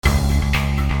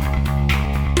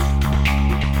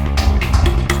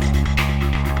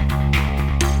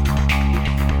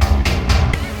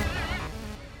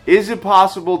Is it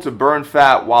possible to burn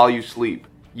fat while you sleep?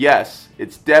 Yes,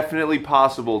 it's definitely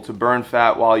possible to burn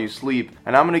fat while you sleep,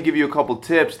 and I'm going to give you a couple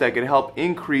tips that could help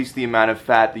increase the amount of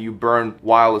fat that you burn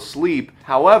while asleep.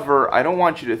 However, I don't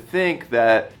want you to think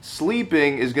that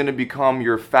sleeping is going to become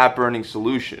your fat burning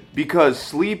solution, because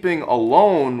sleeping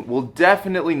alone will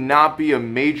definitely not be a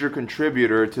major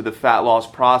contributor to the fat loss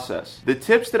process. The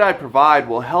tips that I provide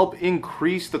will help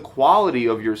increase the quality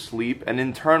of your sleep, and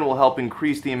in turn will help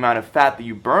increase the amount of fat that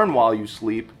you burn while you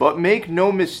sleep. But make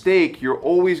no mistake, you're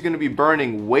always going to be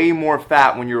burning way more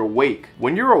fat when you're awake.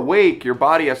 When you're awake, your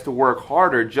body has to work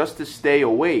harder just to stay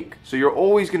awake. So you're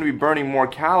always going to be burning more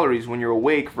calories when you're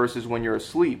awake versus when you're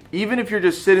asleep. Even if you're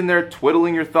just sitting there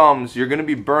twiddling your thumbs, you're going to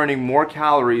be burning more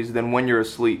calories than when you're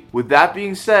asleep. With that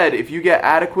being said, if you get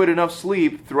adequate enough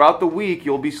sleep throughout the week,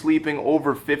 you'll be sleeping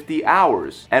over 50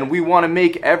 hours. And we want to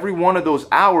make every one of those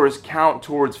hours count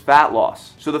towards fat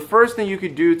loss. So the first thing you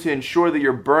could do to ensure that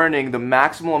you're burning the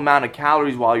maximal amount of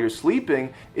calories while you're sleeping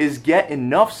is get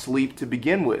enough sleep to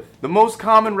begin with. The most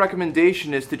common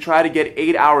recommendation is to try to get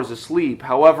 8 hours of sleep.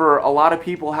 However, a lot of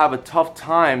people have a tough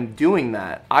time doing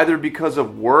that. Either because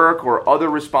of work or other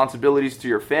responsibilities to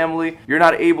your family, you're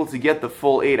not able to get the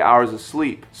full 8 hours of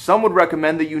sleep. Some would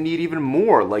recommend that you need even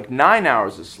more, like 9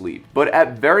 hours of sleep. But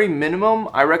at very minimum,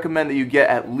 I recommend that you get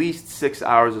at least 6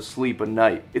 hours of sleep a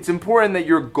night. It's important that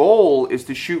your goal is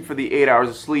to shoot for the 8 hours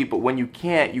of sleep, but when you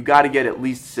can't, you got to get at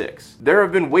least 6. There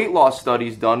have been weight loss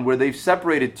studies done where they've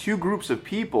separated two groups of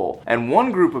people, and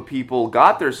one group of people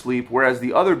got their sleep whereas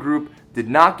the other group did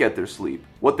not get their sleep.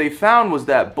 What they found was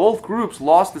that both groups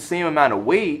lost the same amount of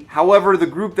weight. However, the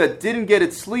group that didn't get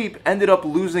its sleep ended up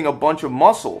losing a bunch of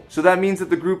muscle. So that means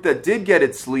that the group that did get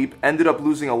its sleep ended up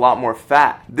losing a lot more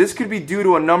fat. This could be due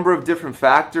to a number of different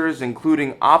factors,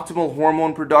 including optimal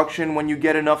hormone production when you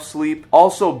get enough sleep,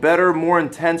 also better, more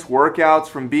intense workouts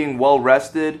from being well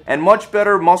rested, and much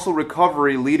better muscle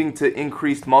recovery leading to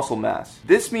increased muscle mass.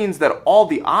 This means that all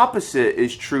the opposite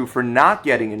is true for not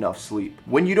getting enough sleep.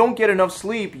 When you don't get enough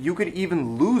sleep, you could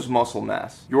even lose muscle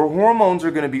mass. Your hormones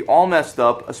are going to be all messed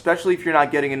up, especially if you're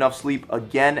not getting enough sleep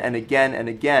again and again and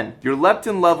again. Your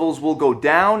leptin levels will go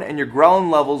down and your ghrelin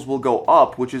levels will go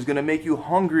up, which is going to make you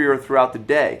hungrier throughout the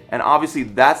day. And obviously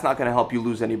that's not going to help you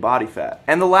lose any body fat.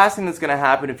 And the last thing that's going to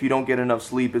happen if you don't get enough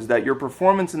sleep is that your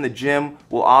performance in the gym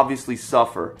will obviously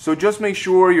suffer. So just make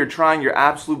sure you're trying your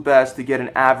absolute best to get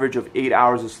an average of 8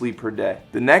 hours of sleep per day.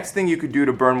 The next thing you could do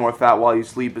to burn more fat while you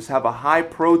sleep is have a high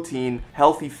protein,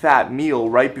 healthy fat meal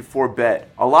right before bed.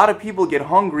 A lot of people get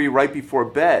hungry right before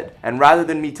bed, and rather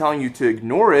than me telling you to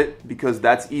ignore it, because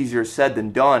that's easier said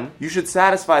than done, you should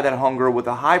satisfy that hunger with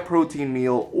a high protein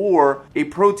meal or a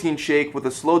protein shake with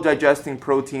a slow digesting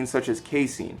protein such as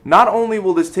casein. Not only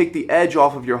will this take the edge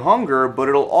off of your hunger, but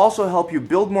it'll also help you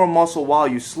build more muscle while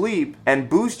you sleep and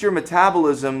boost your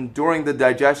metabolism during the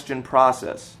digestion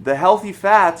process. The healthy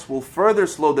fats will further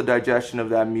slow the digestion of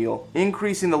that meal,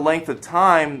 increasing the length of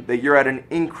time that you're at an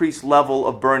increased level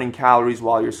of burning calories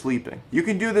while you're sleeping. You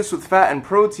can do this with fat and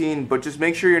protein, but just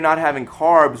make sure you're not having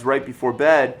carbs right before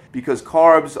bed, because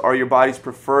carbs are your body's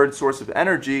preferred source of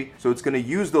energy, so it's going to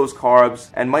use those carbs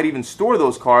and might even store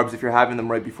those carbs if you're having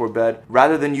them right before bed,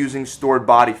 rather than using stored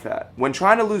body fat. When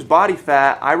trying to lose body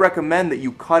fat, I recommend that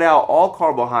you cut out all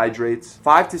carbohydrates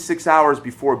 5 to 6 hours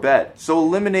before bed. So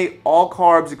eliminate all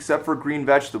carbs except for green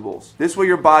vegetables. This way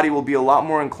your body will be a lot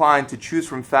more inclined to choose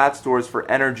from fat stores for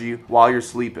energy while you're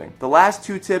sleeping. The last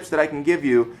two tips that I can give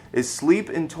you is sleep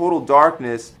in total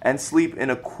darkness and sleep in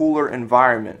a cooler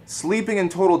environment. Sleeping in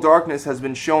total darkness has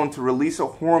been shown to release a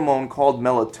hormone called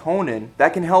melatonin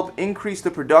that can help increase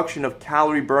the production of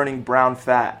calorie-burning brown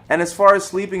fat. And as far as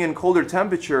sleeping in colder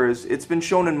temperatures, it's been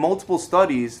shown in multiple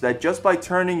studies that just by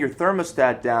turning your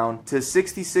thermostat down to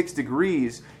 66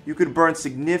 degrees, you could burn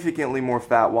significantly more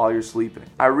fat while you're sleeping.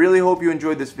 I really hope you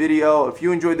enjoyed this video. If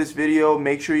you enjoyed this video,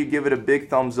 make sure you give it a big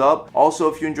thumbs up.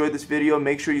 Also, if you enjoyed this video,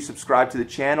 make sure you subscribe to the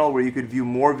channel where you could view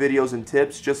more videos and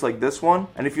tips just like this one.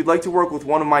 And if you'd like to work with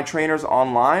one of my trainers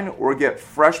online or get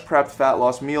fresh prepped fat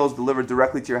loss meals delivered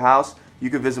directly to your house,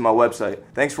 you can visit my website.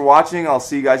 Thanks for watching. I'll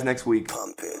see you guys next week.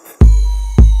 Pump it.